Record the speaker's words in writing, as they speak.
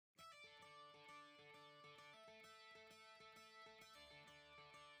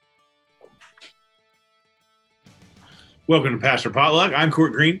Welcome to Pastor Potluck. I'm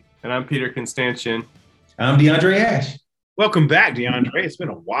Court Green. And I'm Peter Constantian. I'm DeAndre Ash. Welcome back, DeAndre. It's been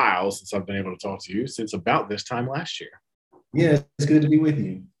a while since I've been able to talk to you, since about this time last year. Yeah, it's good to be with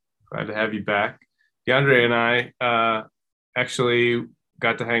you. Glad to have you back. DeAndre and I actually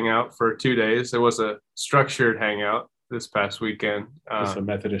got to hang out for 2 days. It was a structured hangout this past weekend. It's a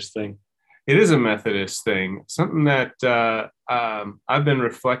Methodist thing. It is a Methodist thing, something that I've been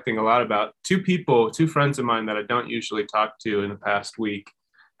reflecting a lot about. Two friends of mine that I don't usually talk to in the past week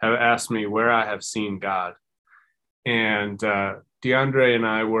have asked me where I have seen God. And DeAndre and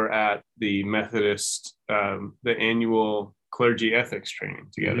I were at the Methodist, the annual clergy ethics training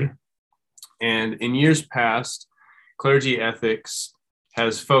together. Mm-hmm. And in years past, clergy ethics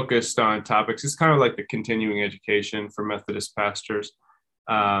has focused on topics. It's kind of like the continuing education for Methodist pastors.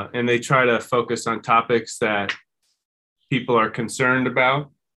 And they try to focus on topics that people are concerned about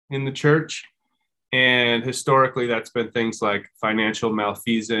in the church. And historically, that's been things like financial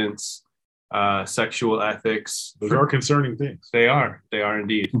malfeasance, sexual ethics. Those are concerning things. They are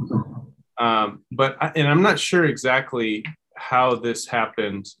indeed. But I'm not sure exactly how this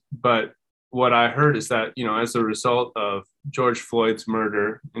happened, but what I heard is that, as a result of George Floyd's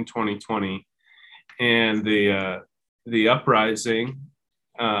murder in 2020 and the uprising,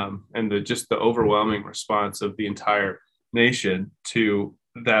 and the overwhelming response of the entire nation to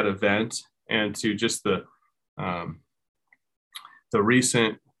that event and to just the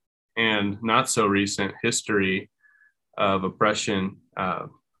recent and not so recent history of oppression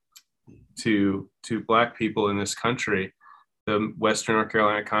to Black people in this country, the Western North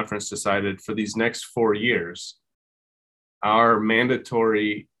Carolina Conference decided for these next 4 years, our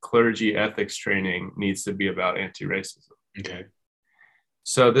mandatory clergy ethics training needs to be about anti-racism. Okay.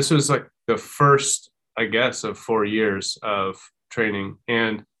 So this was like the first, I guess, of 4 years of training.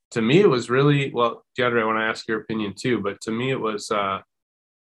 And to me, it was really, well, DeAndre, I want to ask your opinion too, but to me, it was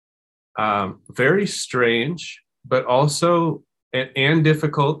very strange, but also, and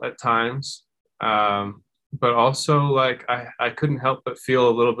difficult at times. But also like, I couldn't help but feel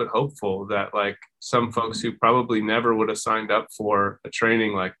a little bit hopeful that like some folks who probably never would have signed up for a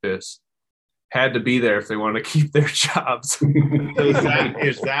training like this had to be there if they want to keep their jobs. So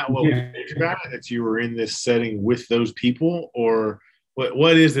is that what we think about it? That you were in this setting with those people, or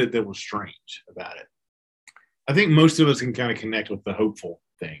what is it that was strange about it? I think most of us can kind of connect with the hopeful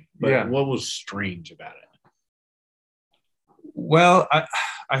thing, but What was strange about it? Well,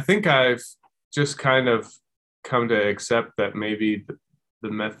 I think I've just kind of come to accept that maybe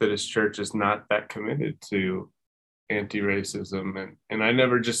the Methodist Church is not that committed to anti-racism, and I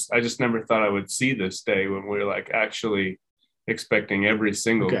just never thought I would see this day when we're like actually expecting every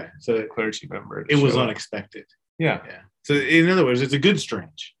single clergy member. It was unexpected. Yeah. So in other words, it's a good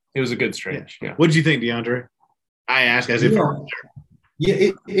strange. It was a good strange. Yeah. What did you think, DeAndre? I asked as if I were there.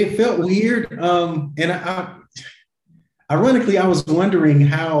 Yeah, it felt weird. And ironically, I was wondering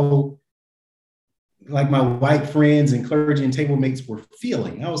how like my white friends and clergy and table mates were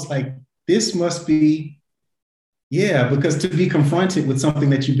feeling. I was like, this must be, because to be confronted with something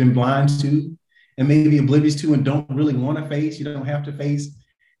that you've been blind to and maybe oblivious to and don't really want to face, you don't have to face.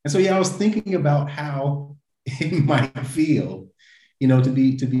 And so, I was thinking about how it might feel, to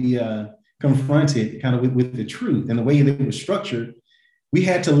be confronted kind of with the truth. And the way that it was structured, we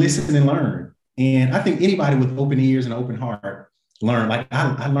had to listen and learn. And I think anybody with open ears and open heart learned. Like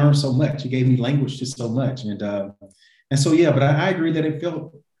I learned so much. It gave me language to so much. And so, but I agree that it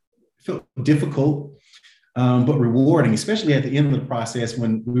felt difficult, but rewarding, especially at the end of the process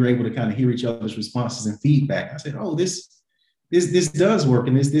when we were able to kind of hear each other's responses and feedback. I said, oh, this does work,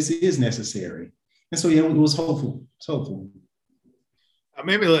 and this is necessary. And so, it was hopeful. It's hopeful.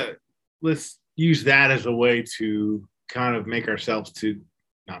 Maybe let's use that as a way to kind of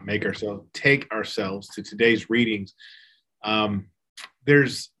take ourselves to today's readings.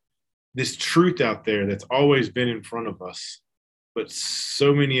 There's this truth out there that's always been in front of us, but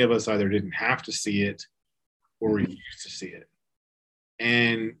so many of us either didn't have to see it or refuse to see it.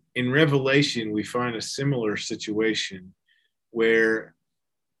 And in Revelation, we find a similar situation where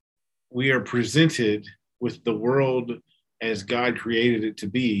we are presented with the world as God created it to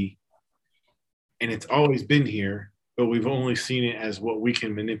be, and it's always been here, but we've only seen it as what we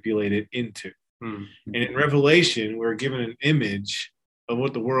can manipulate it into. Mm-hmm. And in Revelation, we're given an image of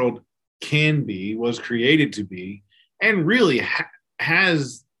what the world can be, was created to be, and really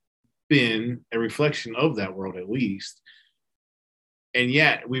has been a reflection of that world at least. And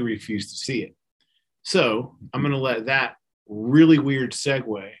yet we refuse to see it. So I'm going to let that really weird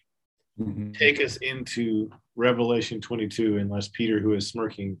segue take us into Revelation 22, unless Peter, who is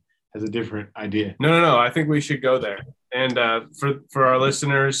smirking, has a different idea. No. I think we should go there. And for our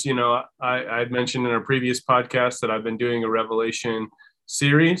listeners, I'd mentioned in our previous podcast that I've been doing a Revelation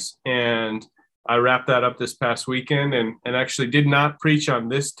series, and I wrapped that up this past weekend, and actually did not preach on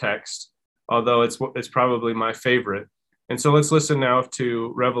this text, although it's probably my favorite. And so let's listen now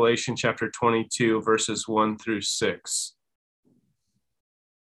to Revelation chapter 22, verses 1 through 6.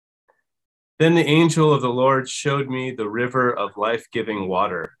 Then the angel of the Lord showed me the river of life-giving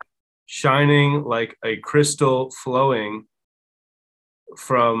water, shining like a crystal, flowing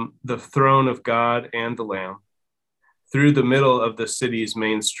from the throne of God and the Lamb, through the middle of the city's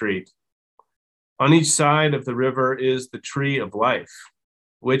main street. On each side of the river is the tree of life,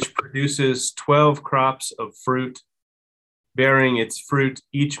 which produces 12 crops of fruit, bearing its fruit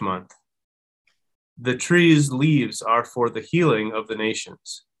each month. The tree's leaves are for the healing of the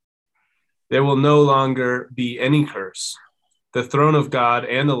nations. There will no longer be any curse. The throne of God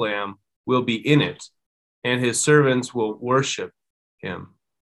and the Lamb will be in it, and his servants will worship him.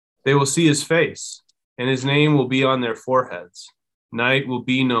 They will see his face, and his name will be on their foreheads. Night will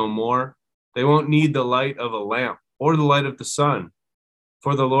be no more. They won't need the light of a lamp or the light of the sun,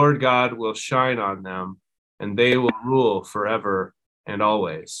 for the Lord God will shine on them, and they will rule forever and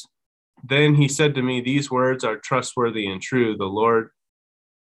always. Then he said to me, these words are trustworthy and true. The Lord,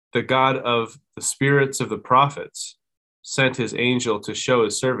 the God of the spirits of the prophets, sent his angel to show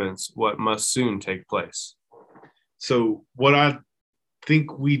his servants what must soon take place. So what I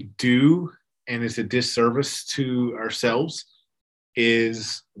think we do, and it's a disservice to ourselves,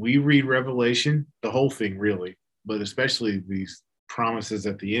 is we read Revelation, the whole thing really, but especially these promises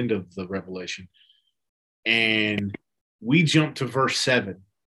at the end of the Revelation, and we jump to verse 7.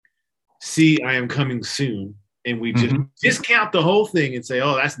 See, I am coming soon. And we just discount the whole thing and say,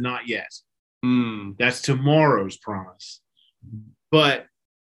 oh, that's not yet. That's tomorrow's promise. But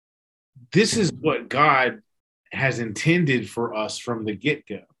this is what God has intended for us from the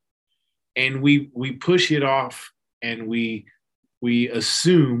get-go. And we push it off, and we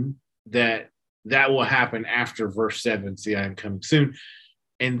assume that will happen after verse 7, see, I am coming soon.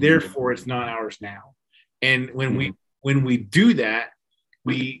 And therefore it's not ours now. And when we do that,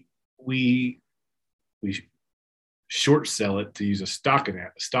 we short sell it, to use a stock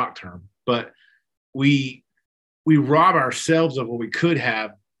term, but we rob ourselves of what we could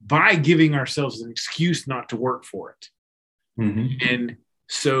have by giving ourselves an excuse not to work for it. And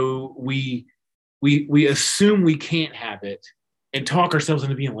so we assume we can't have it and talk ourselves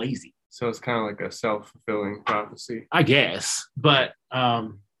into being lazy. So it's kind of like a self-fulfilling prophecy, I guess, but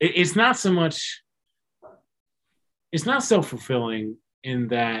it's not so much. It's not self-fulfilling in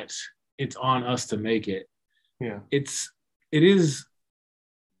that it's on us to make it. Yeah, it is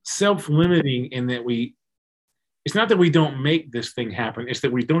self-limiting in that it's not that we don't make this thing happen, it's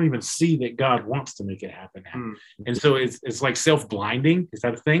that we don't even see that God wants to make it happen. And so it's like self-blinding. Is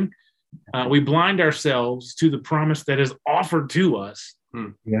that a thing? We blind ourselves to the promise that is offered to us.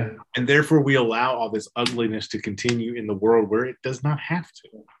 Yeah. And therefore we allow all this ugliness to continue in the world where it does not have to.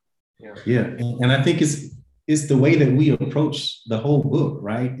 Yeah. And I think it's the way that we approach the whole book,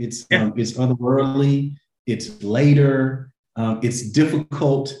 right? It's otherworldly. It's later, it's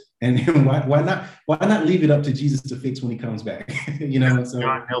difficult, and why not leave it up to Jesus to fix when he comes back? So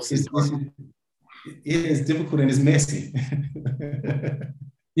it is difficult and it's messy.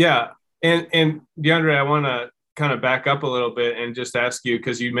 Yeah, and DeAndre, I want to kind of back up a little bit and just ask you,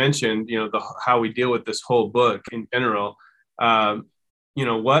 because you mentioned how we deal with this whole book in general.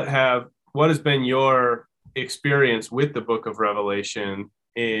 What has been your experience with the book of Revelation,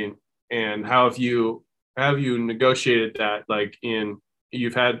 and how have you negotiated that?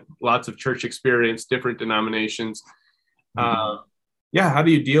 You've had lots of church experience, different denominations. How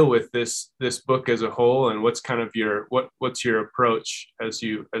do you deal with this book as a whole, and what's kind of what's your approach as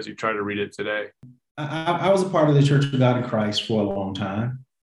you try to read it today? I was a part of the Church of God in Christ for a long time.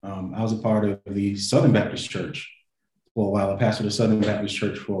 I was a part of the Southern Baptist Church for a while. I pastored the Southern Baptist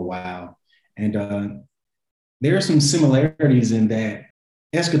Church for a while, and there are some similarities in that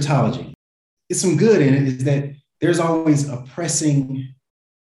eschatology. It's some good in it, is that there's always a pressing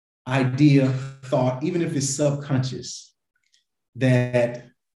idea, thought, even if it's subconscious, that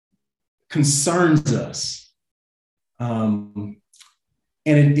concerns us. And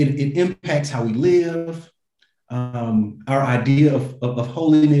it impacts how we live, our idea of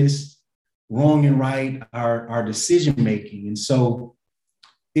holiness, wrong and right, our decision-making. And so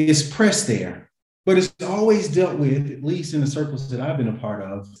it's pressed there. But it's always dealt with, at least in the circles that I've been a part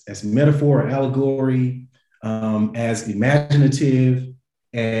of, as metaphor or allegory, as imaginative,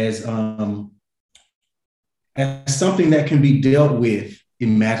 as something that can be dealt with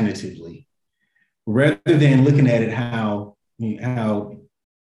imaginatively, rather than looking at it how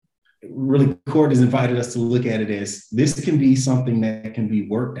really Court has invited us to look at it as this can be something that can be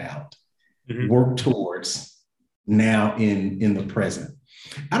worked out, worked towards now in the present.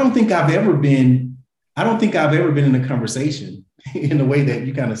 I don't think I've ever been in a conversation in the way that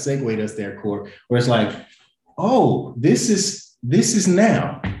you kind of segued us there, Court, where it's like, oh, this is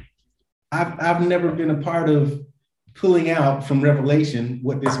now. I've never been a part of pulling out from Revelation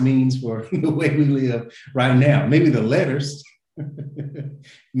what this means for the way we live right now. Maybe the letters,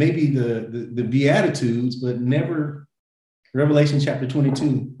 maybe the Beatitudes, but never Revelation chapter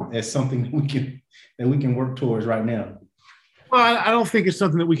 22 as something that we can work towards right now. Well, I don't think it's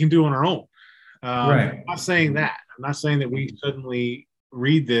something that we can do on our own. Right. I'm not saying that. I'm not saying that we suddenly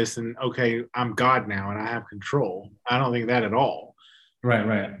read this and, okay, I'm God now and I have control. I don't think that at all.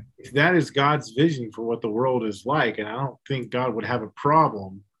 Right. If that is God's vision for what the world is like, and I don't think God would have a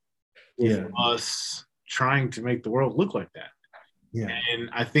problem with us trying to make the world look like that. Yeah. And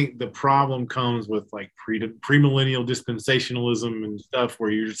I think the problem comes with like premillennial dispensationalism and stuff where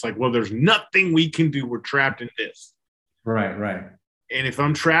you're just like, well, there's nothing we can do. We're trapped in this. Right. And if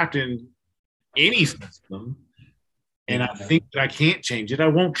I'm trapped in any system and I think that I can't change it, I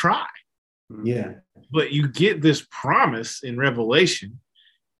won't try. Yeah. But you get this promise in Revelation,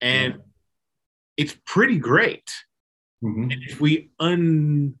 and it's pretty great. And if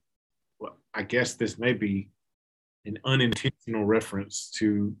I guess this may be an unintentional reference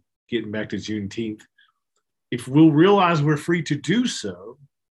to getting back to Juneteenth. If we'll realize we're free to do so,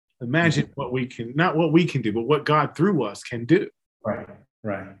 imagine what we can, not what we can do, but what God through us can do. Right.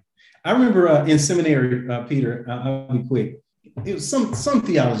 I remember in seminary, Peter, I'll be quick. It was some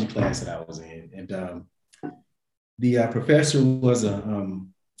theology class that I was in, and the professor was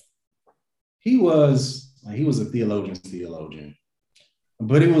he was a theologian,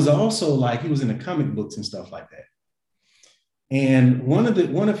 but it was also like he was in the comic books and stuff like that. And one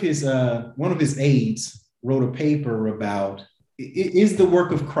of his aides wrote a paper about, is the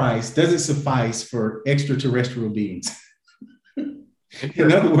work of Christ, does it suffice for extraterrestrial beings?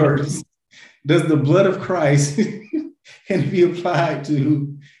 In other words, does the blood of Christ can be applied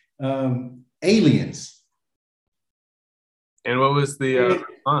to aliens? And what was the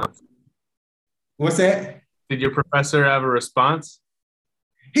response? What's that? Did your professor have a response?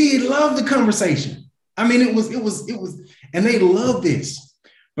 He loved the conversation. I mean, it was, and they loved this.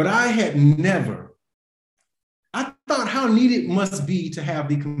 But I had never. I thought how neat it must be to have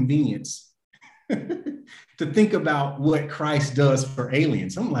the convenience to think about what Christ does for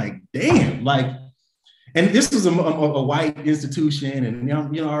aliens. I'm like, damn, like, and this was a white institution, and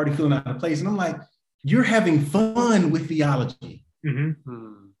you know, already feeling out of place. And I'm like, you're having fun with theology.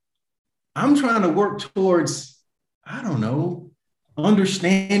 I'm trying to work towards, I don't know,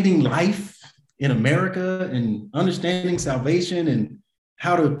 understanding life in America and understanding salvation and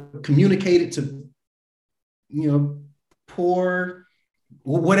how to communicate it to, you know, poor,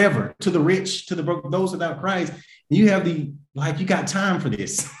 whatever, to the rich, to the broke, those without Christ. You have you got time for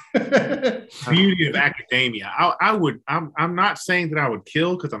this. Beauty of academia. I'm not saying that I would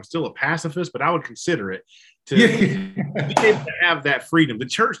kill because I'm still a pacifist, but I would consider it to be able to have that freedom. The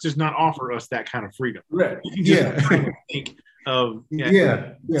church does not offer us that kind of freedom. Right. You can just think of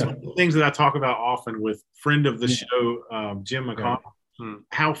things that I talk about often with friend of the show, Jim McConnell,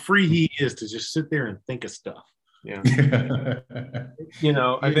 how free he is to just sit there and think of stuff. Yeah. You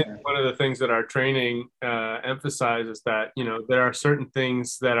know, I think one of the things that our training emphasizes that, you know, there are certain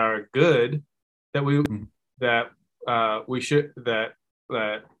things that are good that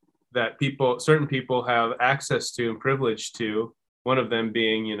certain people have access to and privilege to. One of them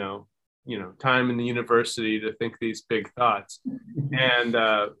being, you know, time in the university to think these big thoughts.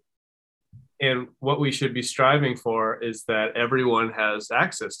 And what we should be striving for is that everyone has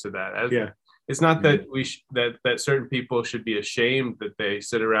access to that. It's not that that certain people should be ashamed that they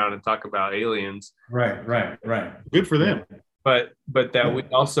sit around and talk about aliens. Right. Good for them. But that we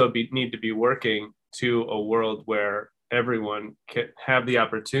also need to be working to a world where everyone can have the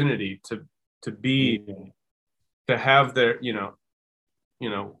opportunity to have their,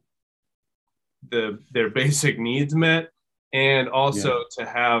 their basic needs met, and also to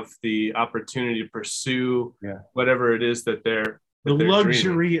have the opportunity to pursue whatever it is that they're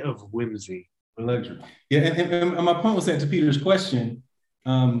luxury of whimsy. Luxury. Yeah, and my point was that to Peter's question,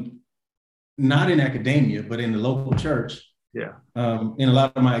 not in academia, but in the local church. Yeah. In a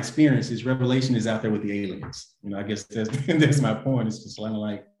lot of my experiences, Revelation is out there with the aliens. You know, I guess that's my point. It's just kind of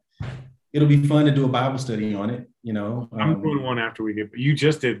like, it'll be fun to do a Bible study on it. You know, I'm doing one after we get. You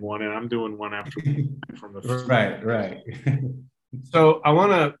just did one, and I'm doing one after. From the right. So I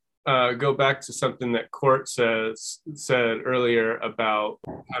want to go back to something that Court said earlier about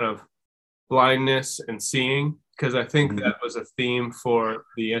kind of blindness and seeing, because I think that was a theme for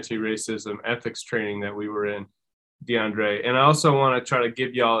the anti-racism ethics training that we were in, DeAndre. And I also want to try to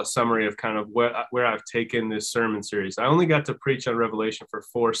give y'all a summary of kind of where I've taken this sermon series. I only got to preach on Revelation for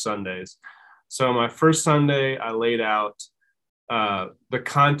 4 Sundays. So my first Sunday, I laid out the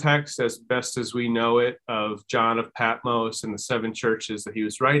context as best as we know it of John of Patmos and the 7 churches that he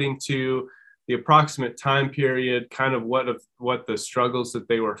was writing to, the approximate time period, kind of what the struggles that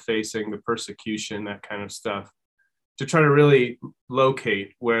they were facing, the persecution, that kind of stuff, to try to really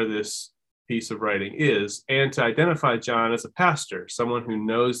locate where this piece of writing is, and to identify John as a pastor, someone who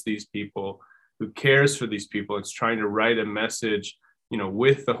knows these people, who cares for these people, and is trying to write a message,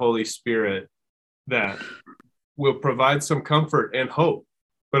 with the Holy Spirit that will provide some comfort and hope,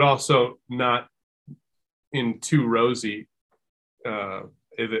 but also not in too rosy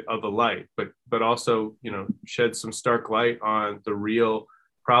of the light, but also, shed some stark light on the real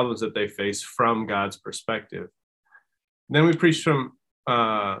problems that they face from God's perspective. Then we preached from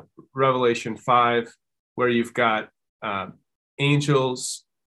Revelation 5, where you've got angels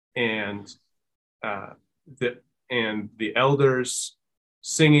and the elders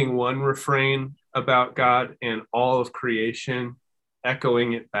singing one refrain about God, and all of creation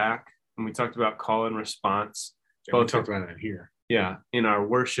echoing it back. And we talked about call and response. Yeah, we talked about that here. Yeah, in our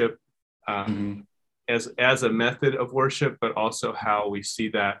worship as a method of worship, but also how we see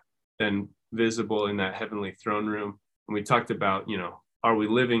that then visible in that heavenly throne room. And we talked about, are we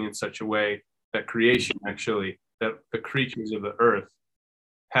living in such a way that creation actually, that the creatures of the earth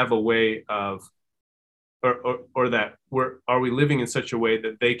have a way of, or that are we living in such a way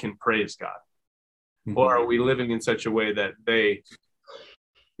that they can praise God? Or are we living in such a way that they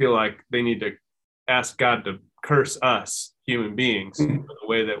feel like they need to ask God to curse us, human beings, for the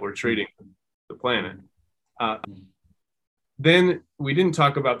way that we're treating the planet? Then we didn't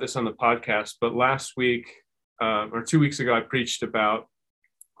talk about this on the podcast, but last week or 2 weeks ago, I preached about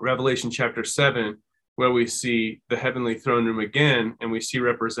Revelation chapter 7, where we see the heavenly throne room again, and we see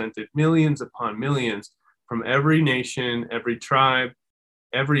represented millions upon millions from every nation, every tribe,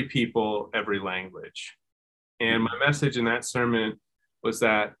 every people, every language. And my message in that sermon was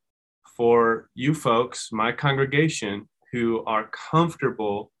that for you folks, my congregation, who are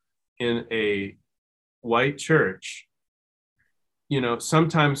comfortable in a white church,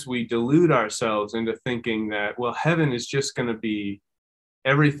 sometimes we delude ourselves into thinking that, well, heaven is just going to be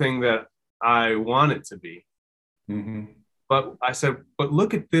everything that I want it to be. But I said, but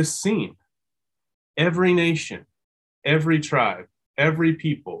look at this scene. Every nation, every tribe, every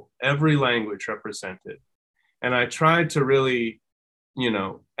people, every language represented. And I tried to really,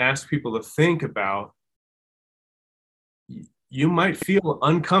 ask people to think about, you might feel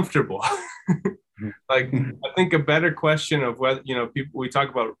uncomfortable. Like, I think a better question of whether, we talk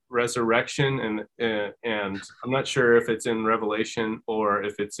about resurrection, and I'm not sure if it's in Revelation or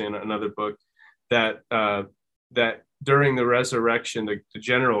if it's in another book, that during the resurrection, the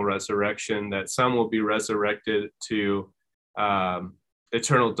general resurrection, that some will be resurrected to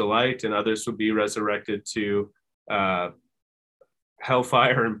eternal delight, and others will be resurrected to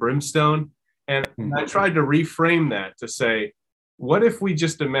hellfire and brimstone. And I tried to reframe that to say, what if we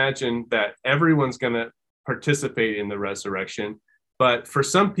just imagine that everyone's going to participate in the resurrection, but for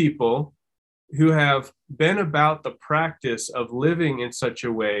some people who have been about the practice of living in such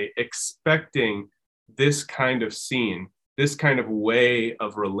a way, expecting this kind of scene, this kind of way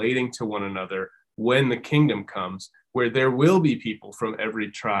of relating to one another when the kingdom comes, where there will be people from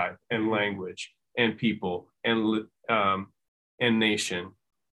every tribe and language and people and nation.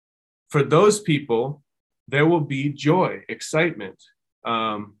 For those people, there will be joy, excitement,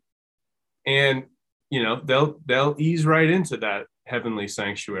 and they'll ease right into that heavenly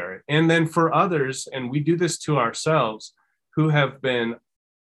sanctuary. And then for others, and we do this to ourselves, who have been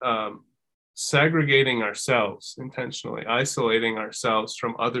segregating ourselves intentionally, isolating ourselves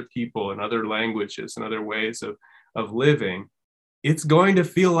from other people and other languages and other ways of living, it's going to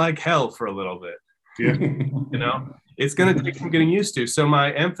feel like hell for a little bit. Yeah. It's going to take some getting used to. So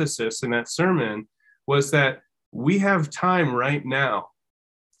my emphasis in that sermon was that we have time right now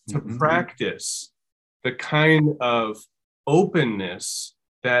to practice the kind of openness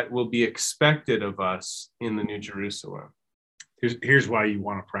that will be expected of us in the New Jerusalem. Here's why you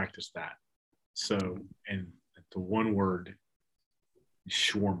want to practice that. So, and the one word,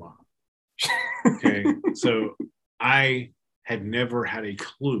 shawarma. Okay, so I had never had a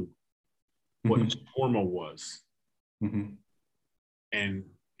clue what shawarma was. And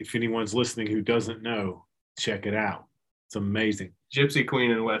if anyone's listening who doesn't know, check it out. It's amazing. Gypsy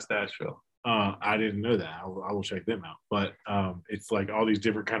Queen in West Asheville. I didn't know that. I will check them out. But it's like all these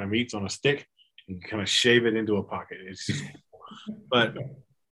different kind of meats on a stick, and you kind of shave it into a pocket. It's just, but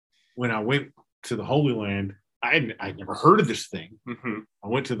when I went to the Holy Land, I'd never heard of this thing. Mm-hmm. I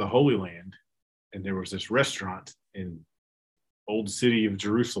went to the Holy Land, and there was this restaurant in old city of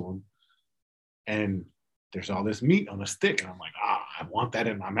Jerusalem, and there's all this meat on a stick, and I'm like, I want that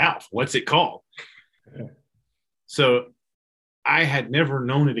in my mouth. What's it called? So I had never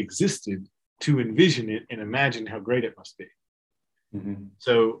known it existed to envision it and imagine how great it must be. Mm-hmm.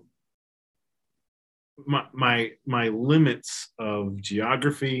 So my limits of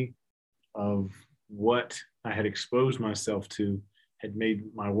geography, of what I had exposed myself to, had made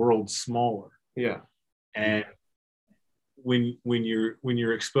my world smaller. Yeah. And when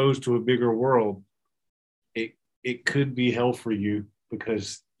you're exposed to a bigger world, it could be hell for you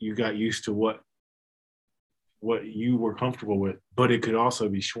because you got used to what you were comfortable with, but it could also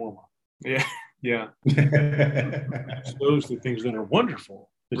be shawarma. Yeah. Yeah. Exposed to things that are wonderful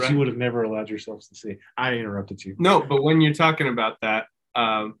that Right. you would have never allowed yourselves to see. I interrupted you. No, but when you're talking about that,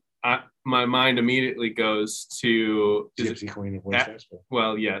 my mind immediately goes to Gypsy Queen of West Asheville.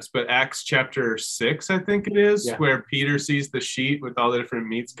 well, yes, but Acts chapter 6, I think it is, Yeah. where Peter sees the sheet with all the different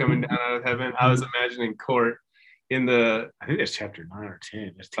meats coming down out of heaven. I was imagining court in the I think that's chapter 9 or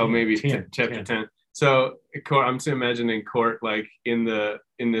 10. It's 10. oh maybe 10, chapter 10. So court, I'm just imagining court like in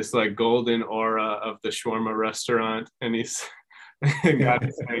this like golden aura of the shawarma restaurant, and he's God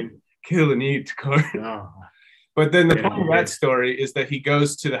is saying, kill and eat, court. Oh, But then the Yeah, point of yeah. that story is that he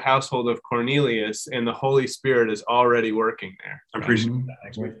goes to the household of Cornelius, and the Holy Spirit is already working there. I'm pretty sure Mhm. that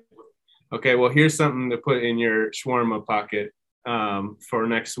next week. Okay, well, here's something to put in your shawarma pocket for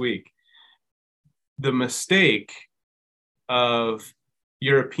next week. The mistake of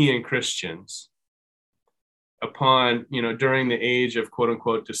European Christians upon, during the age of quote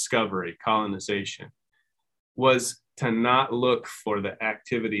unquote discovery, colonization, was to not look for the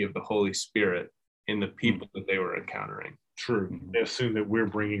activity of the Holy Spirit in the people that they were encountering. True. They assume that we're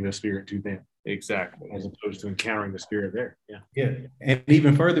bringing the Spirit to them Exactly. as opposed to encountering the Spirit there. Yeah. Yeah, and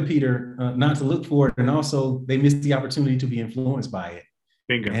even further, Peter, not to look for it, and also they missed the opportunity to be influenced by it.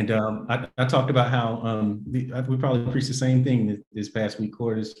 Bingo. And I talked about how we probably preached the same thing this past week,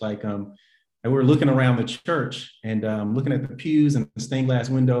 Court. It's like and we're looking around the church and looking at the pews and the stained glass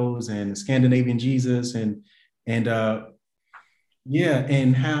windows and the Scandinavian Jesus and and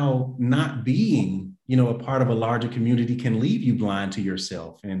how not being, a part of a larger community can leave you blind to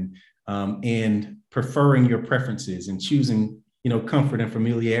yourself and preferring your preferences and choosing, comfort and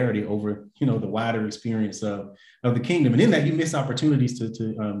familiarity over, the wider experience of the kingdom. And in that, you miss opportunities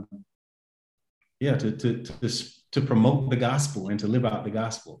to promote the gospel and to live out the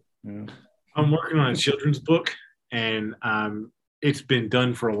gospel. I'm working on a children's book, and it's been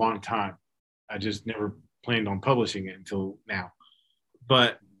done for a long time. I just never planned on publishing it until now.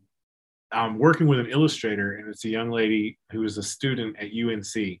 But I'm working with an illustrator, and it's a young lady who is a student at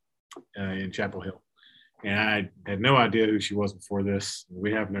UNC in Chapel Hill. And I had no idea who she was before this.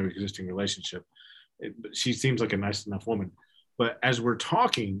 We have no existing relationship. But she seems like a nice enough woman. But as we're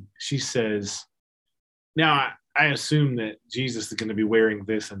talking, she says, now I assume that Jesus is going to be wearing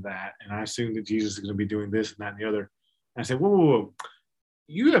this and that. And I assume that Jesus is going to be doing this and that and the other. And I said, whoa.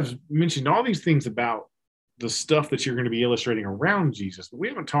 You have mentioned all these things about the stuff that you're going to be illustrating around Jesus, but we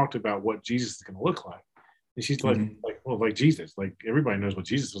haven't talked about what Jesus is going to look like. And she's like, like Jesus, like everybody knows what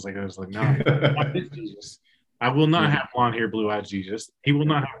Jesus was like. I was like, no, not this Jesus. I will not have blonde hair, blue eyed Jesus. He will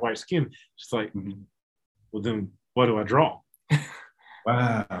not have white skin. Just like, well, then what do I draw?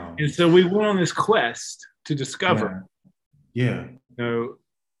 Wow. And so we went on this quest to discover,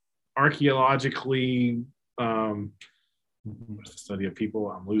 archaeologically, what's the study of people?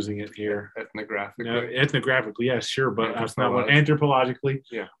 I'm losing it here. Ethnographically. No, ethnographically, yes, sure, but that's not what anthropologically.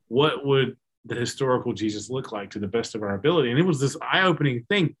 Yeah. What would the historical Jesus look like to the best of our ability? And it was this eye-opening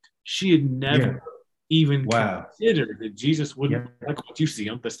thing. She had never even considered that Jesus wouldn't look like what you see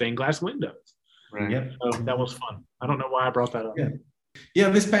on the stained glass windows. Right. Yep. So that was fun. I don't know why I brought that up. Yeah,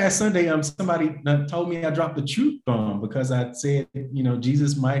 this past Sunday, somebody told me I dropped the truth bomb because I said,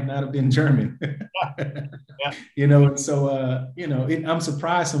 Jesus might not have been German. And so, I'm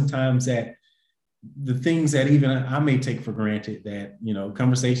surprised sometimes that the things that even I may take for granted that,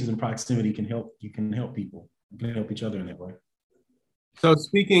 conversations and proximity can help people, can help each other in that way. So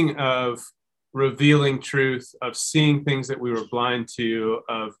speaking of revealing truth, of seeing things that we were blind to,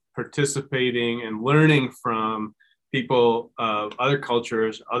 of participating and learning from people of other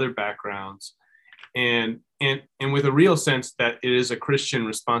cultures, other backgrounds, and and with a real sense that it is a Christian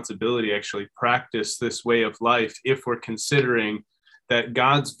responsibility to actually practice this way of life if we're considering that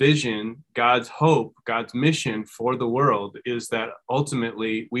God's vision, God's hope, God's mission for the world is that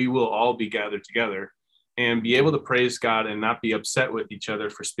ultimately we will all be gathered together and be able to praise God and not be upset with each other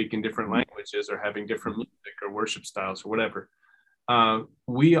for speaking different languages or having different music or worship styles or whatever.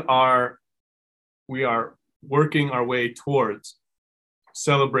 We are working our way towards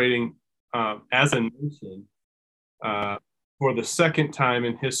celebrating as a nation for the second time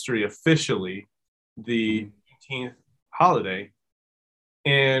in history officially the 18th holiday.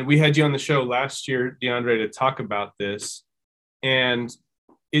 And we had you on the show last year, DeAndre, to talk about this. And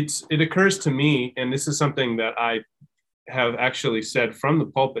it occurs to me, and this is something that I have actually said from the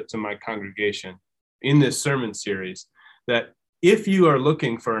pulpit to my congregation in this sermon series, that if you are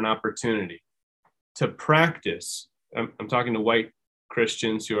looking for an opportunity to practice, I'm talking to white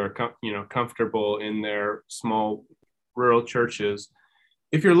Christians who are comfortable in their small rural churches.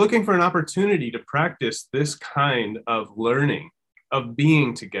 If you're looking for an opportunity to practice this kind of learning, of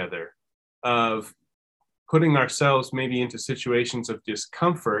being together, of putting ourselves maybe into situations of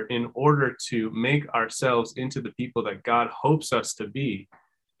discomfort in order to make ourselves into the people that God hopes us to be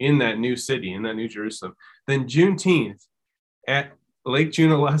in that new city, in that new Jerusalem, then Juneteenth at Lake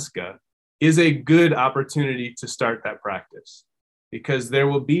Junaluska is a good opportunity to start that practice, because there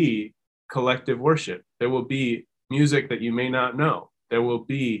will be collective worship. There will be music that you may not know. There will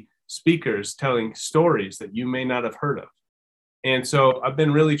be speakers telling stories that you may not have heard of. And so I've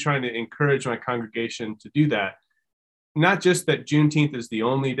been really trying to encourage my congregation to do that. Not just that Juneteenth is the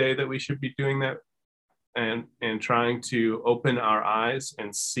only day that we should be doing that, and trying to open our eyes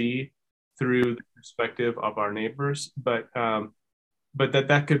and see through the perspective of our neighbors, but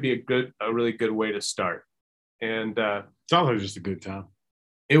that could be a really good way to start. And it's also just a good time.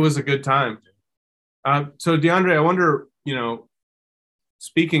 It was a good time. So DeAndre, I wonder,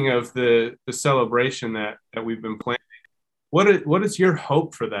 speaking of the celebration that we've been planning, what is your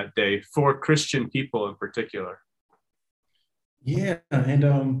hope for that day for Christian people in particular? Yeah,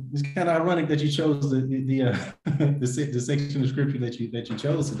 and it's kind of ironic that you chose the section of scripture that you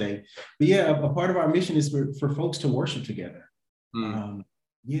chose today. But yeah, a part of our mission is for folks to worship together. And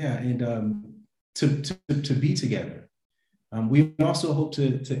to be together. We also hope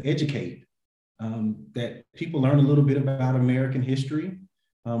to educate, that people learn a little bit about American history,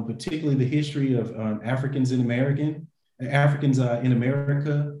 particularly the history of Africans in America,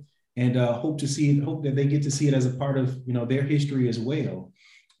 and hope that they get to see it as a part of their history as well.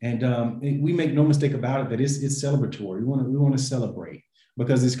 And we make no mistake about it that it's celebratory. We want to celebrate,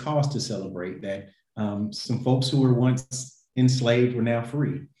 because it's cause to celebrate that some folks who were once enslaved were now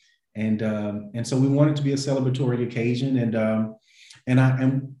free. And so we want it to be a celebratory occasion. And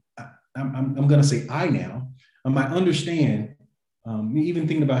I'm going to say I understand, even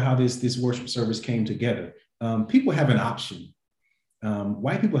thinking about how this worship service came together. People have an option.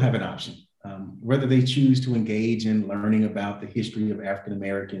 White people have an option, whether they choose to engage in learning about the history of African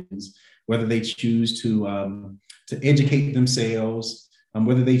Americans, whether they choose to educate themselves,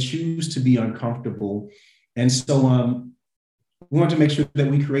 whether they choose to be uncomfortable. And so we want to make sure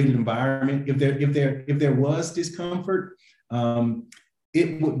that we create an environment. If there was discomfort,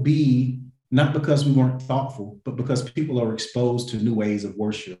 it would be not because we weren't thoughtful, but because people are exposed to new ways of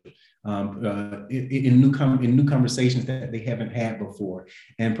worship, in new conversations that they haven't had before.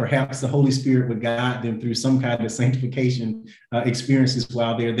 And perhaps the Holy Spirit would guide them through some kind of sanctification experiences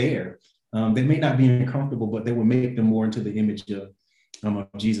while they're there. They may not be uncomfortable, but they will make them more into the image of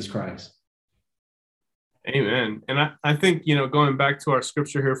Jesus Christ. Amen. And I think, going back to our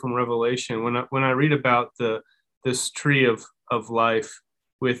scripture here from Revelation, when I read about this tree of life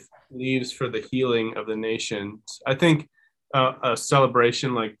with leaves for the healing of the nations, I think a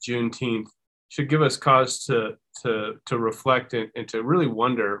celebration like Juneteenth should give us cause to reflect and to really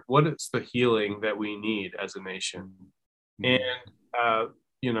wonder what is the healing that we need as a nation. And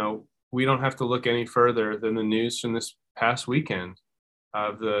we don't have to look any further than the news from this past weekend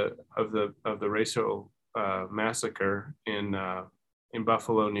of the racial massacre in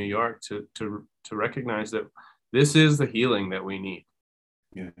Buffalo, New York, to recognize that this is the healing that we need.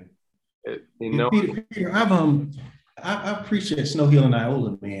 Yeah. Peter, I appreciate Snow Hill and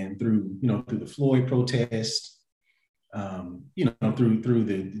Iola, man, through the Floyd protest, through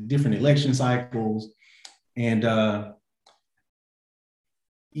the different election cycles, and man,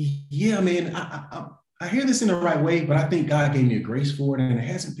 I hear this in the right way, but I think God gave me a grace for it, and it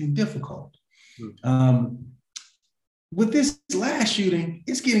hasn't been difficult. With this last shooting,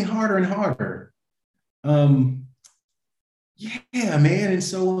 it's getting harder and harder. Man, and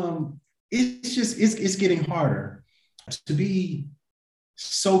so it's getting harder to be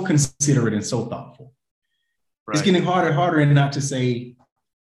so considerate and so thoughtful. Right. It's getting harder and harder, and not to say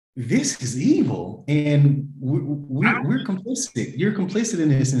this is evil, and we're complicit. You're complicit in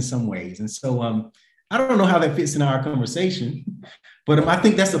this in some ways, and so I don't know how that fits in our conversation, but I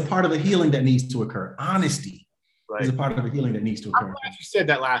think that's a part of the healing that needs to occur. Honesty is a part of the healing that needs to occur. I'm glad you said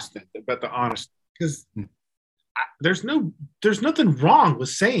that last thing about the honesty, because there's nothing wrong with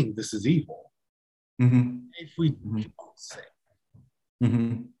saying this is evil. Mm-hmm. If we don't say it.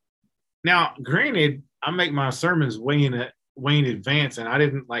 Mm-hmm. Now, granted, I make my sermons way in advance, and I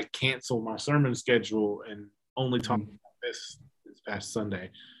didn't like cancel my sermon schedule and only talk about this past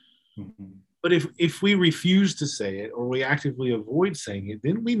Sunday. Mm-hmm. But if we refuse to say it, or we actively avoid saying it,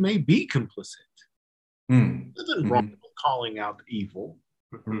 then we may be complicit. Nothing wrong with calling out evil.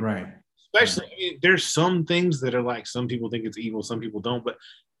 Right. Especially, I mean, there's some things that are like, some people think it's evil, some people don't, but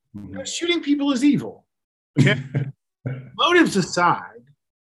shooting people is evil. Okay? Motives aside,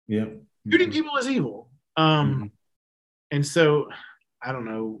 shooting people is evil. And so, I don't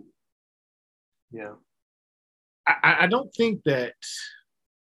know. Yeah. I don't think that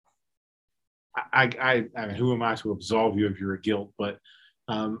I mean, who am I to absolve you of your guilt? But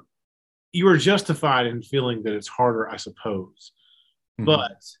you are justified in feeling that it's harder, I suppose.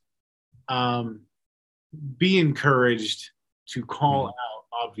 But be encouraged to call out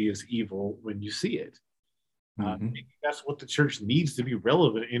obvious evil when you see it. Maybe that's what the church needs to be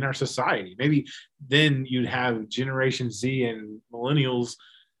relevant in our society. Maybe then you'd have Generation Z and millennials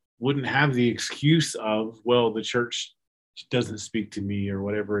wouldn't have the excuse of, well, the church doesn't speak to me, or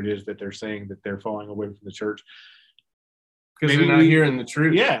whatever it is that they're saying, that they're falling away from the church. Because they're not hearing the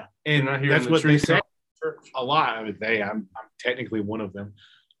truth. Yeah, and that's what they say a lot. I mean, I'm technically one of them,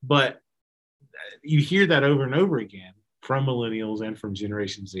 but you hear that over and over again from millennials and from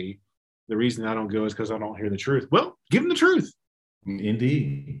Generation Z. The reason I don't go is because I don't hear the truth. Well, give them the truth.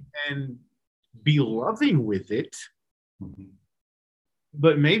 Indeed. And be loving with it.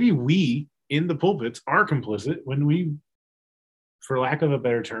 But maybe we in the pulpits are complicit when we, for lack of a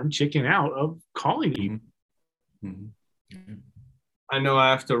better term, chicken out of calling evil. I know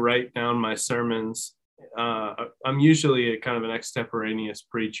I have to write down my sermons. I'm usually a kind of an extemporaneous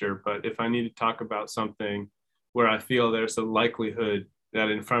preacher, but if I need to talk about something where I feel there's a likelihood that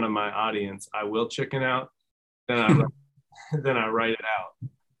in front of my audience I will chicken out, then I write it out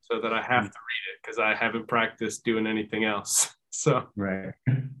so that I have to read it, because I haven't practiced doing anything else. So right.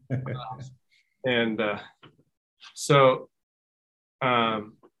 And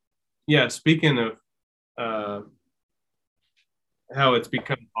speaking of how it's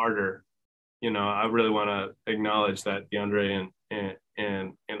become harder, I really want to acknowledge that, DeAndre,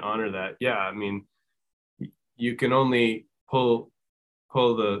 and honor that. Yeah, I mean, you can only pull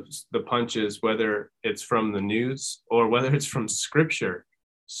the punches, whether it's from the news or whether it's from scripture,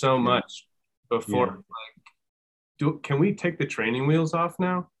 so much before can we take the training wheels off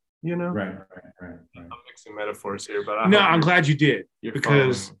now? Right. I'm mixing metaphors here, but I'm glad you did,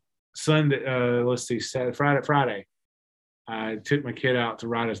 because Sunday, Friday, I took my kid out to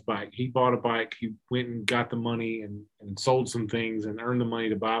ride his bike. He bought a bike. He went and got the money and sold some things and earned the money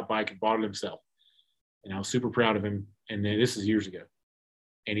to buy a bike and bought it himself. And I was super proud of him. And then this is years ago.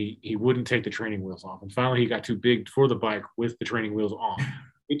 And he wouldn't take the training wheels off. And finally, he got too big for the bike with the training wheels on.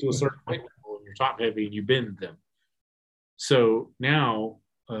 Get to a certain weight level and you're top heavy and you bend them. So now,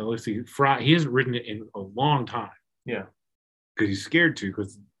 he hasn't ridden it in a long time. Yeah. Because he's scared to,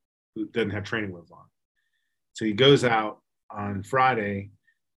 because it doesn't have training wheels on. So he goes out on Friday,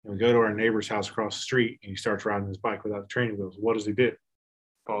 and we go to our neighbor's house across the street, and he starts riding his bike without the training wheels. What does he do?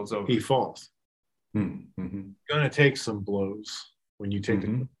 Falls over. He falls. Mm-hmm. Going to take some blows when you take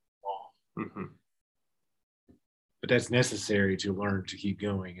the ball. But that's necessary to learn to keep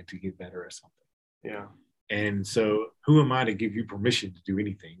going and to get better at something. Yeah. And so who am I to give you permission to do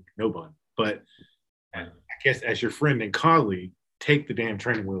anything? No one. But I guess as your friend and colleague, take the damn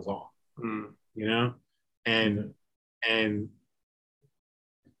training wheels off. And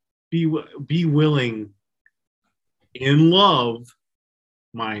be willing, in love,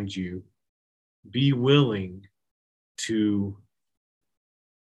 mind you, be willing to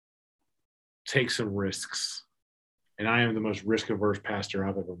take some risks. And I am the most risk-averse pastor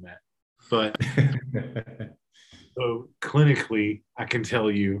I've ever met. But so clinically, I can tell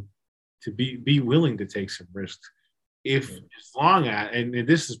you to be willing to take some risks. As long as, and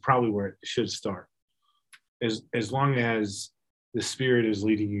this is probably where it should start, as long as the Spirit is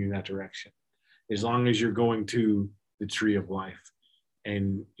leading you in that direction, as long as you're going to the tree of life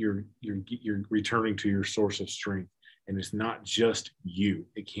and you're returning to your source of strength, And it's not just you.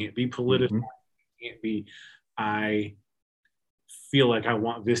 It can't be political. It can't be, I feel like I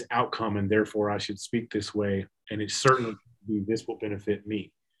want this outcome and therefore I should speak this way. And it certainly be this will benefit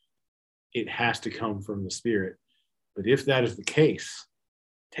me. It has to come from the Spirit. But if that is the case,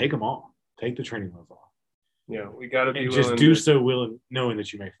 take them all. Take the training wheels off. Yeah, we got to be and willing. Just do so willing, knowing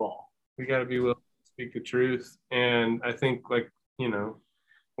that you may fall. We got to be willing to speak the truth. And I think, like, you know,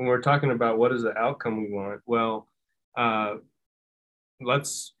 when we're talking about what is the outcome we want, well,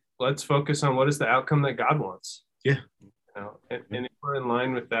 let's focus on what is the outcome that God wants. Yeah. You know, and if we're in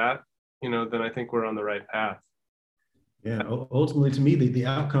line with that, you know, then I think we're on the right path. Yeah, ultimately, to me, the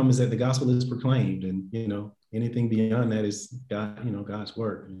outcome is that the gospel is proclaimed, and you know, anything beyond that is God, you know, God's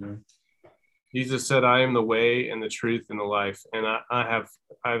work. You know, Jesus said, "I am the way and the truth and the life." And I've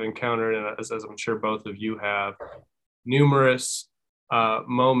encountered, and as I'm sure both of you have, numerous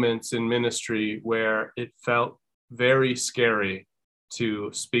moments in ministry where it felt very scary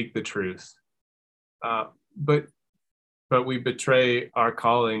to speak the truth, but we betray our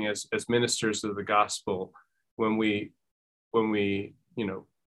calling as ministers of the gospel when we you know,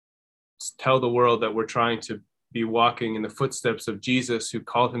 tell the world that we're trying to be walking in the footsteps of Jesus, who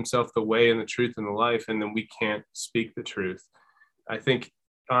called himself the way and the truth and the life, and then we can't speak the truth. I think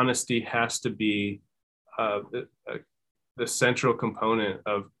honesty has to be the central component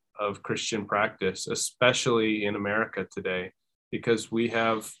of Christian practice, especially in America today, because we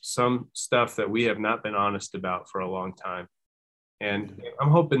have some stuff that we have not been honest about for a long time. And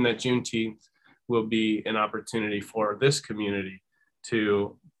I'm hoping that Juneteenth will be an opportunity for this community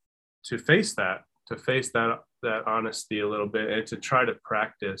to face that honesty a little bit, and to try to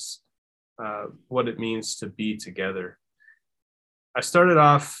practice what it means to be together. I started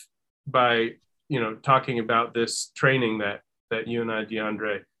off by, you know, talking about this training that you and I,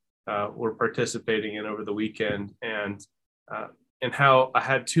 DeAndre, were participating in over the weekend, and how I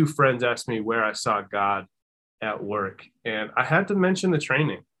had two friends ask me where I saw God at work, and I had to mention the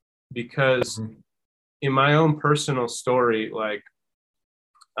training because in my own personal story, like,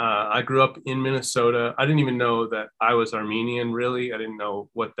 I grew up in Minnesota. I didn't even know that I was Armenian, really. I didn't know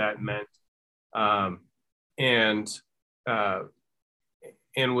what that meant. And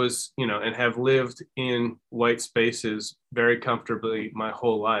was, you know, and have lived in white spaces very comfortably my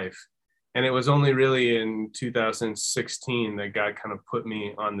whole life. And it was only really in 2016 that God kind of put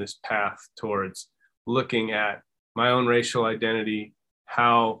me on this path towards looking at my own racial identity,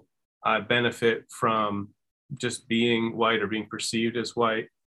 how I benefit from just being white or being perceived as white.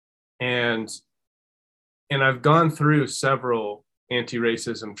 And I've gone through several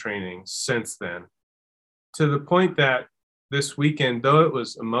anti-racism trainings since then, to the point that this weekend, though it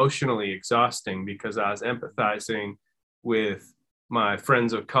was emotionally exhausting because I was empathizing with my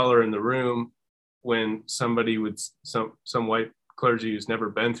friends of color in the room when somebody would, some white clergy who's never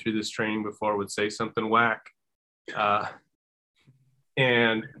been through this training before would say something whack.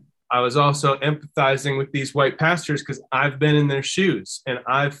 And I was also empathizing with these white pastors because I've been in their shoes, and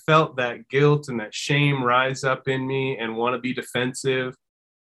I've felt that guilt and that shame rise up in me and want to be defensive.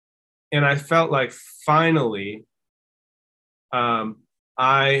 And I felt like finally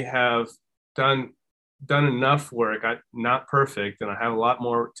I have done enough work. I'm not perfect, and I have a lot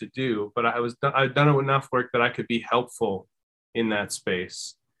more to do, but I've done enough work that I could be helpful in that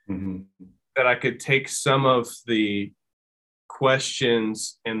space, that I could take some of the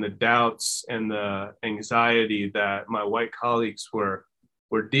questions and the doubts and the anxiety that my white colleagues were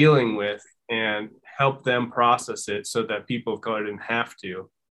dealing with and help them process it so that people of color didn't have to.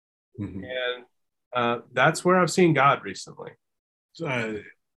 And that's where I've seen God recently.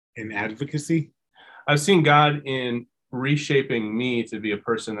 In advocacy? I've seen God in reshaping me to be a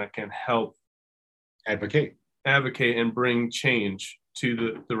person that can help advocate and bring change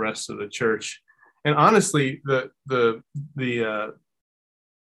to the rest of the church. And honestly, the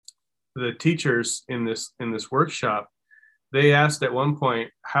teachers in this workshop, they asked at one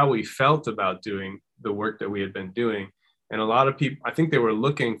point how we felt about doing the work that we had been doing. And a lot of people, I think they were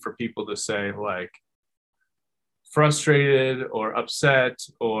looking for people to say like frustrated or upset,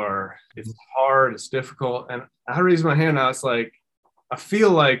 or it's hard, it's difficult. And I raised my hand. I was like, I feel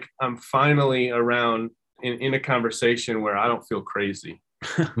like I'm finally around in a conversation where I don't feel crazy.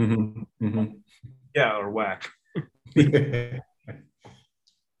 Yeah, or whack.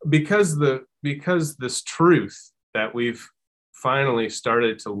 because this truth that we've finally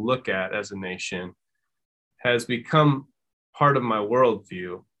started to look at as a nation has become part of my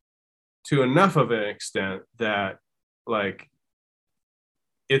worldview to enough of an extent that, like,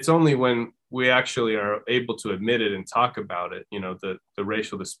 it's only when we actually are able to admit it and talk about it, you know, the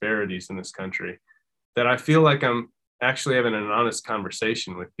racial disparities in this country, that I feel like I'm actually having an honest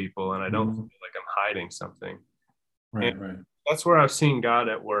conversation with people, and I don't feel like I'm hiding something. Right, and right. That's where I've seen God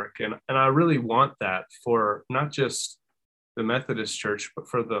at work. And I really want that for not just the Methodist Church, but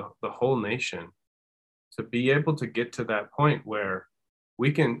for the whole nation, to be able to get to that point where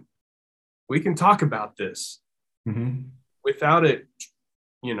we can talk about this without it,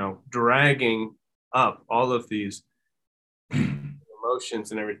 dragging up all of these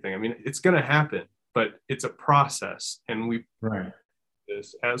emotions and everything. I mean, it's going to happen, but it's a process. And we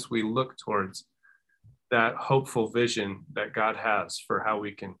this as we look towards that hopeful vision that God has for how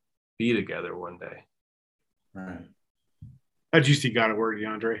we can be together one day. Right. How'd you see God at work,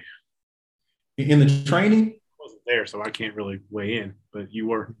 DeAndre? In the training? I wasn't there, so I can't really weigh in, but you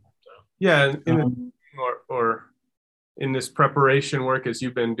were. So. Yeah, or in this preparation work, as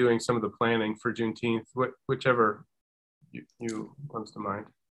you've been doing some of the planning for Juneteenth, whichever you comes to mind.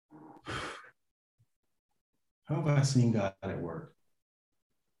 How have I seen God at work?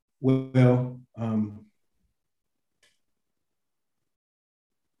 Well,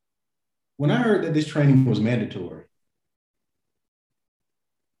 when I heard that this training was mandatory,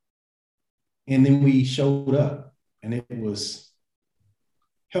 and then we showed up and it was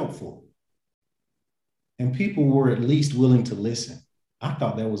helpful, and people were at least willing to listen, I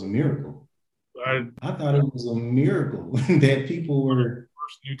thought that was a miracle. I thought it was a miracle that people were,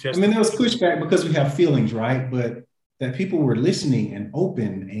 I mean, there was pushback because we have feelings, right? But that people were listening and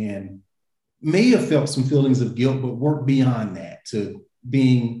open and may have felt some feelings of guilt, but worked beyond that to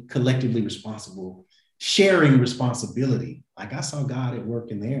being collectively responsible, sharing responsibility. Like I saw God at work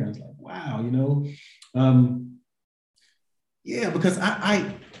in there. I was like, wow, because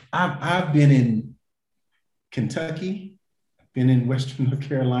I've been in Kentucky, I've been in Western North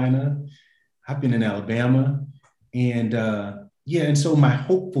Carolina, I've been in Alabama, and and so my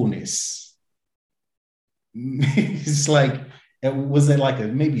hopefulness is like, was it like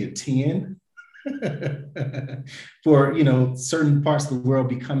maybe a 10 for certain parts of the world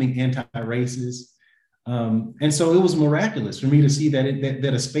becoming anti-racist, and so it was miraculous for me to see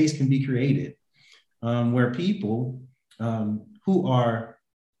that a space can be created where people who are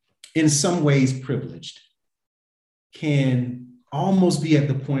in some ways privileged can almost be at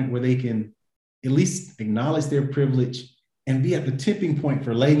the point where they can at least acknowledge their privilege and be at the tipping point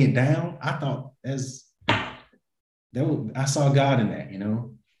for laying it down. I thought I saw God in that,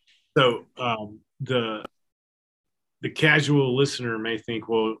 So the casual listener may think,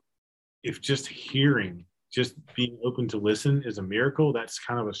 well, if just being open to listen is a miracle, that's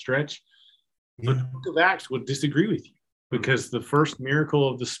kind of a stretch. But the Book of Acts would disagree with you, because the first miracle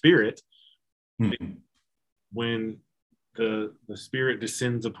of the Spirit, when the Spirit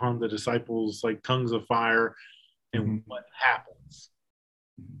descends upon the disciples like tongues of fire, and what happens?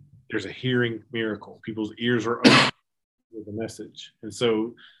 There's a hearing miracle. People's ears are open with the message. And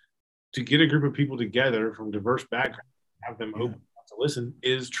so to get a group of people together from diverse backgrounds, have them open to listen,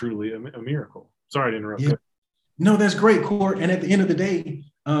 is truly a miracle. Sorry to interrupt. Yeah. No, that's great, Cord. And at the end of the day,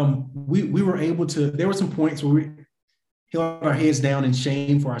 we were able to, there were some points where we held our heads down in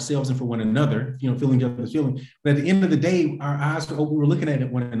shame for ourselves and for one another, feeling each other's feeling. But at the end of the day, our eyes were open. We were looking at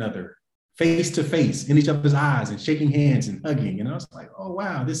one another, face to face, in each other's eyes, and shaking hands and hugging. And I was like, oh,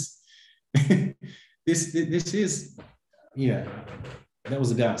 wow, this is, that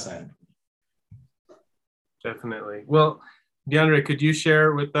was a God sign. Definitely. Well, DeAndre, could you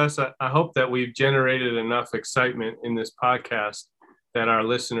share with us? I hope that we've generated enough excitement in this podcast that our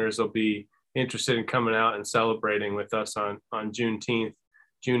listeners will be interested in coming out and celebrating with us on Juneteenth,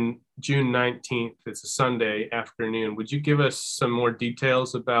 June 19th. It's a Sunday afternoon. Would you give us some more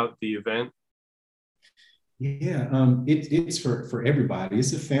details about the event? Yeah, it's for everybody.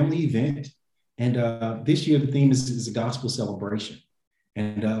 It's a family event. And this year, the theme is a gospel celebration.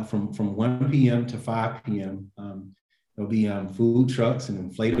 And from 1 p.m. to 5 p.m., there'll be food trucks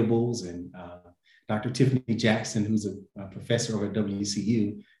and inflatables. And Dr. Tiffany Jackson, who's a professor over at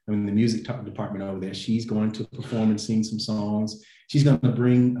WCU, in the music department over there, she's going to perform and sing some songs. She's going to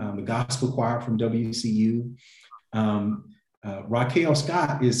bring the gospel choir from WCU. Raquel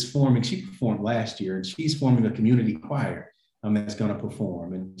Scott is forming, she performed last year, and she's forming a community choir that's going to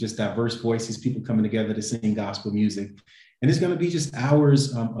perform, and just diverse voices, people coming together to sing gospel music. And it's going to be just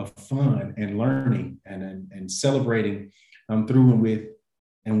hours of fun and learning and celebrating through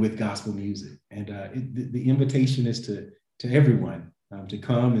and with gospel music. And the invitation is to everyone to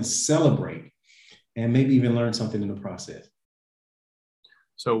come and celebrate and maybe even learn something in the process.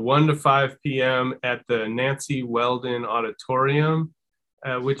 So 1 to 5 p.m. at the Nancy Weldon Auditorium,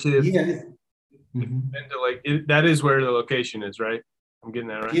 which is that is where the location is, right? I'm getting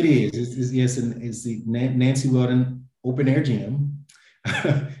that right. It is. It's the Nancy Weldon open air gym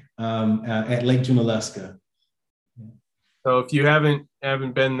at Lake Junaluska. So if you haven't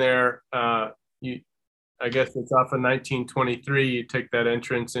been there, I guess it's off of 1923. You take that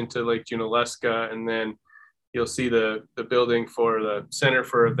entrance into Lake Junaluska, and then you'll see the building for the Center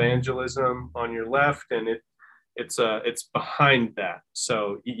for Evangelism on your left, and it's behind that.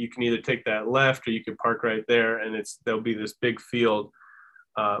 So you can either take that left, or you can park right there, and there'll be this big field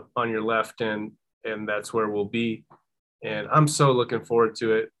on your left, and that's where we'll be. And I'm so looking forward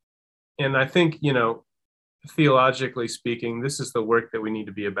to it. And I think, theologically speaking, this is the work that we need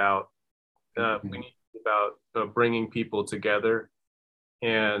to be about. We need to be about bringing people together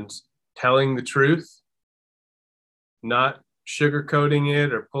and telling the truth, not sugarcoating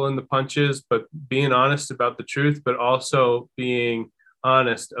it or pulling the punches, but being honest about the truth, but also being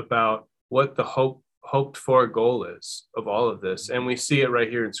honest about what the hoped for goal is of all of this. And we see it right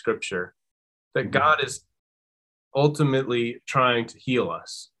here in Scripture, that God is ultimately trying to heal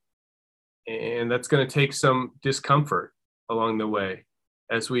us. And that's going to take some discomfort along the way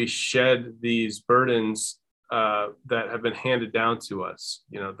as we shed these burdens that have been handed down to us.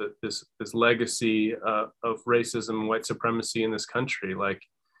 This legacy of racism and white supremacy in this country. Like,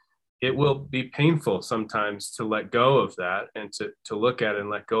 it will be painful sometimes to let go of that and to look at it and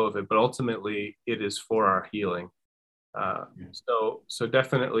let go of it. But ultimately, it is for our healing. So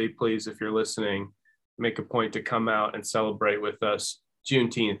definitely, please, if you're listening, make a point to come out and celebrate with us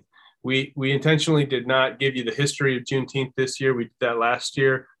Juneteenth. We intentionally did not give you the history of Juneteenth this year. We did that last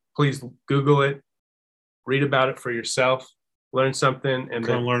year. Please Google it, read about it for yourself, learn something, and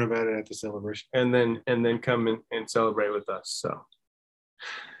then learn about it at the celebration. And then come and celebrate with us. So,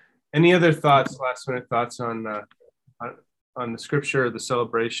 any other thoughts, last minute thoughts on the Scripture, the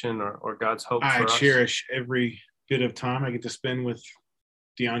celebration, or God's hope for us? I cherish every bit of time I get to spend with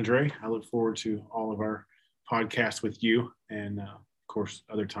DeAndre. I look forward to all of our podcasts with you, and of course,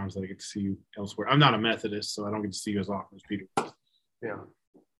 other times that I get to see you elsewhere. I'm not a Methodist, so I don't get to see you as often as Peter.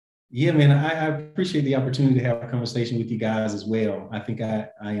 Yeah, man. I appreciate the opportunity to have a conversation with you guys as well. I think I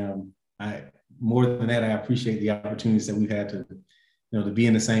more than that, I appreciate the opportunities that we've had to be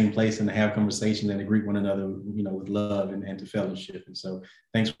in the same place and to have conversation and to greet one another, with love and to fellowship. And so,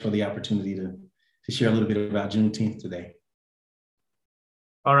 thanks for the opportunity to share a little bit about Juneteenth today.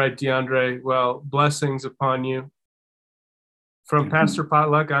 All right, DeAndre. Well, blessings upon you. From Pastor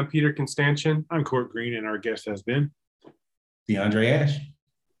Potluck, I'm Peter Constantian. I'm Court Green, and our guest has been DeAndre Ash.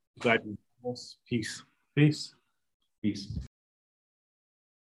 Glad you. Peace. Peace. Peace.